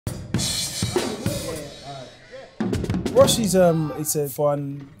Rush is it's a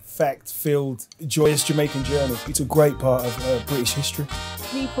fun, fact-filled, joyous Jamaican journey. It's a great part of British history.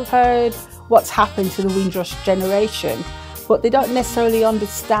 People heard what's happened to the Windrush generation, but they don't necessarily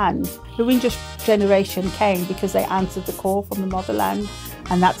understand. The Windrush generation came because they answered the call from the motherland,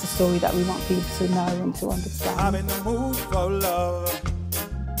 and that's a story that we want people to know and to understand. I'm in the mood for love.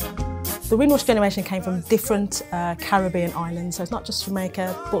 The Windrush generation came from different Caribbean islands, so it's not just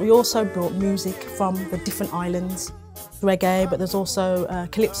Jamaica, but we also brought music from the different islands. Reggae, but there's also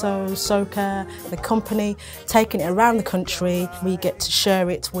calypso, soca, the company taking it around the country. We get to share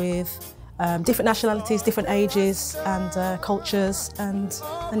it with different nationalities, different ages and cultures, and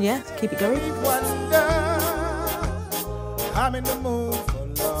yeah, keep it going. I'm in the mood for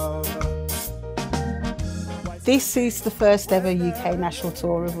love. This is the first ever UK national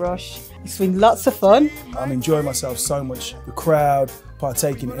tour of Rush. It's been lots of fun. I'm enjoying myself so much. The crowd,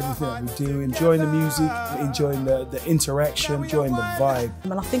 partaking in everything that we do, enjoying the music, enjoying the interaction, enjoying the vibe.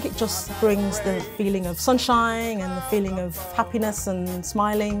 And I think it just brings the feeling of sunshine and the feeling of happiness and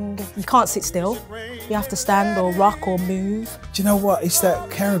smiling. You can't sit still. You have to stand or rock or move. Do you know what? It's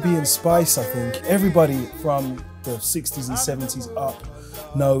that Caribbean spice, I think. Everybody from the 60s and 70s up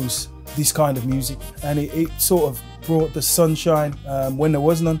knows this kind of music, and it sort of brought the sunshine when there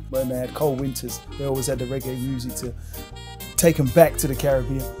was none. When they had cold winters, they always had the reggae music to take them back to the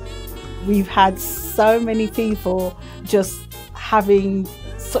Caribbean. We've had so many people just having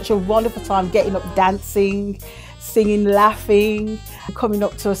such a wonderful time, getting up dancing, singing, laughing, coming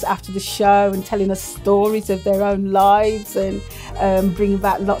up to us after the show and telling us stories of their own lives and bringing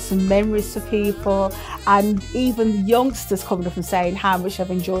back lots of memories to people, and even youngsters coming up and saying how much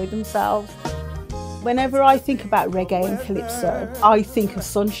they've enjoyed themselves. Whenever I think about reggae and calypso, I think of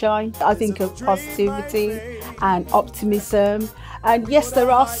sunshine, I think of positivity and optimism. And yes, there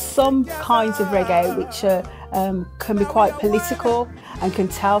are some kinds of reggae which can be quite political and can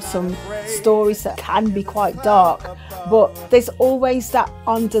tell some stories that can be quite dark, but there's always that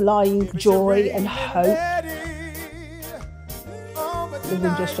underlying joy and hope. The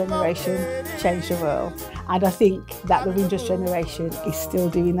Windrush generation changed the world, and I think that the Windrush generation is still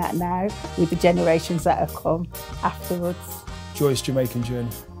doing that now with the generations that have come afterwards. Joyous Jamaican journey.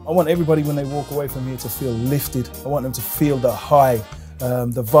 I want everybody, when they walk away from here, to feel lifted. I want them to feel the high,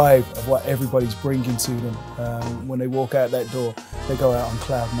 the vibe of what everybody's bringing to them. When they walk out that door, they go out on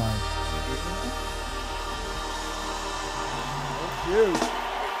cloud 9. Thank you.